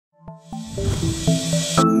Okay,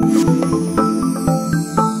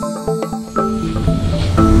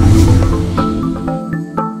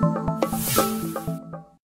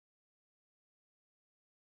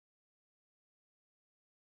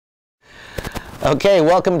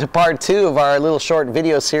 welcome to part 2 of our little short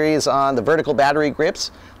video series on the vertical battery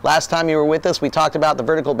grips. Last time you were with us, we talked about the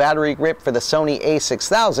vertical battery grip for the Sony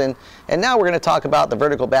A6000, and now we're going to talk about the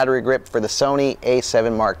vertical battery grip for the Sony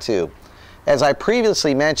A7 II. As I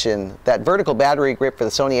previously mentioned, that vertical battery grip for the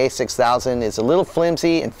Sony A6000 is a little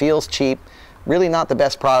flimsy and feels cheap. Really not the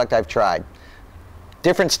best product I've tried.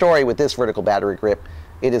 Different story with this vertical battery grip.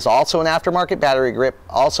 It is also an aftermarket battery grip,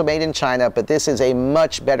 also made in China, but this is a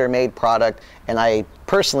much better made product, and I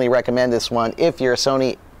personally recommend this one if you're a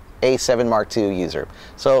Sony A7 II user.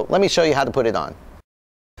 So let me show you how to put it on.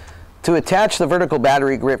 To attach the vertical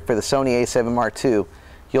battery grip for the Sony A7 II,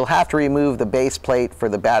 you'll have to remove the base plate for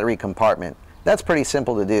the battery compartment. That's pretty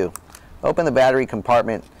simple to do. Open the battery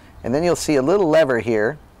compartment, and then you'll see a little lever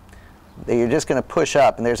here that you're just going to push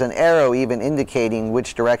up, and there's an arrow even indicating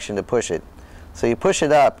which direction to push it. So you push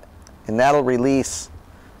it up, and that'll release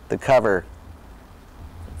the cover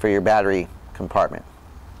for your battery compartment.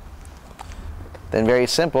 Then very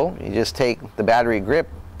simple, you just take the battery grip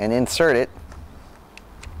and insert it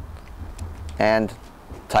and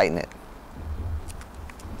tighten it.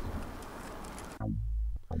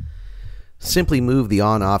 Simply move the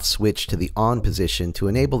on-off switch to the on position to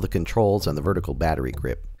enable the controls on the vertical battery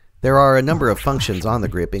grip. There are a number of functions on the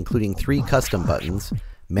grip, including 3 custom buttons,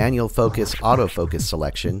 manual focus, autofocus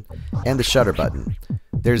selection, and the shutter button.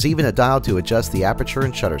 There's even a dial to adjust the aperture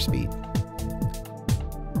and shutter speed.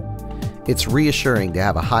 It's reassuring to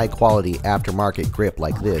have a high-quality aftermarket grip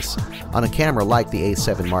like this on a camera like the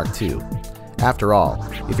A7 II. After all,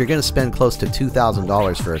 if you're going to spend close to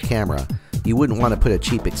 $2,000 for a camera, you wouldn't want to put a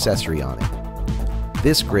cheap accessory on it.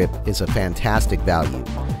 This grip is a fantastic value.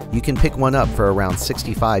 You can pick one up for around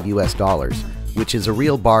 $65 US, which is a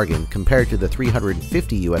real bargain compared to the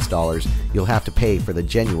 $350 US you'll have to pay for the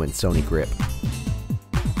genuine Sony grip.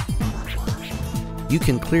 You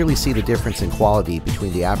can clearly see the difference in quality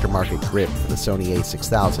between the aftermarket grip for the Sony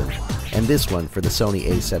A6000 and this one for the Sony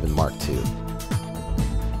A7 II.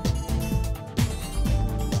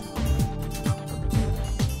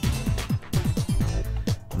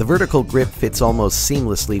 The vertical grip fits almost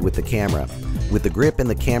seamlessly with the camera, with the grip and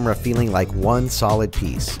the camera feeling like one solid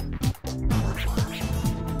piece.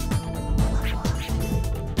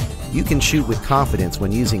 You can shoot with confidence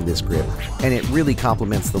when using this grip, and it really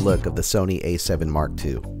complements the look of the Sony A7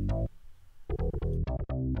 II.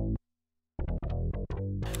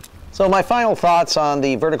 So my final thoughts on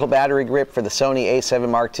the vertical battery grip for the Sony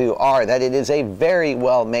A7 II are that it is a very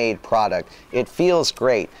well made product. It feels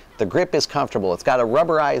great. The grip is comfortable. It's got a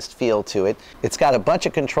rubberized feel to it. It's got a bunch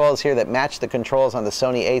of controls here that match the controls on the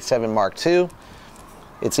Sony A7 II.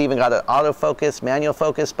 It's even got an autofocus, manual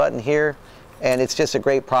focus button here. And it's just a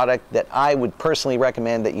great product that I would personally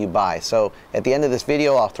recommend that you buy. So at the end of this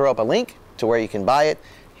video, I'll throw up a link to where you can buy it.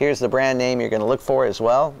 Here's the brand name you're going to look for as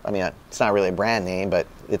well. I mean, it's not really a brand name, but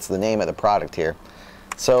it's the name of the product here.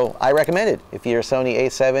 So I recommend it. If you're a Sony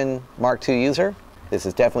A7 II user, this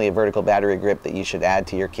is definitely a vertical battery grip that you should add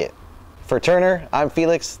to your kit. For Turner, I'm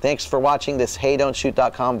Felix. Thanks for watching this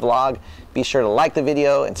HeyDon'tShoot.com vlog. Be sure to like the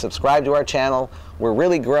video and subscribe to our channel. We're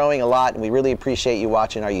really growing a lot, and we really appreciate you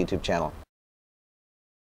watching our YouTube channel.